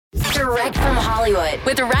Direct from Hollywood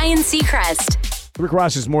with Ryan Seacrest. Rick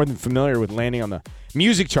Ross is more than familiar with landing on the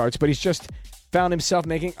music charts, but he's just found himself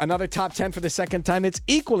making another top 10 for the second time. It's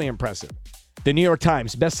equally impressive. The New York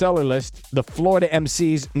Times bestseller list, the Florida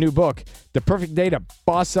MC's new book, The Perfect Day to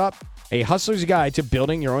Boss Up, A Hustler's Guide to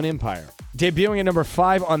Building Your Own Empire. Debuting at number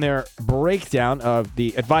 5 on their breakdown of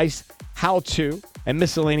the advice, how-to, and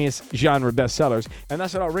miscellaneous genre bestsellers. And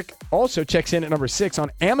that's not all. Rick also checks in at number 6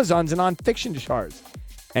 on Amazon's nonfiction charts.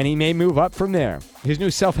 And he may move up from there. His new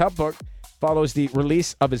self-help book follows the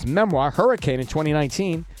release of his memoir, Hurricane, in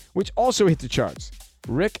 2019, which also hit the charts.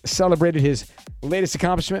 Rick celebrated his latest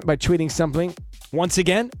accomplishment by tweeting something, "Once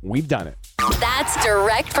again, we've done it." That's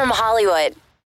Direct from Hollywood.